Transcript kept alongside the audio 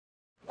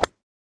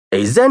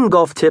A Zen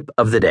golf tip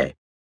of the day.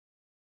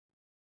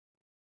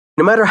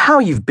 No matter how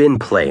you've been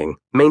playing,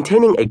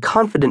 maintaining a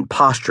confident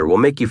posture will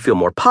make you feel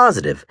more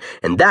positive,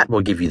 and that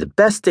will give you the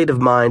best state of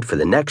mind for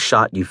the next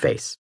shot you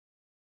face.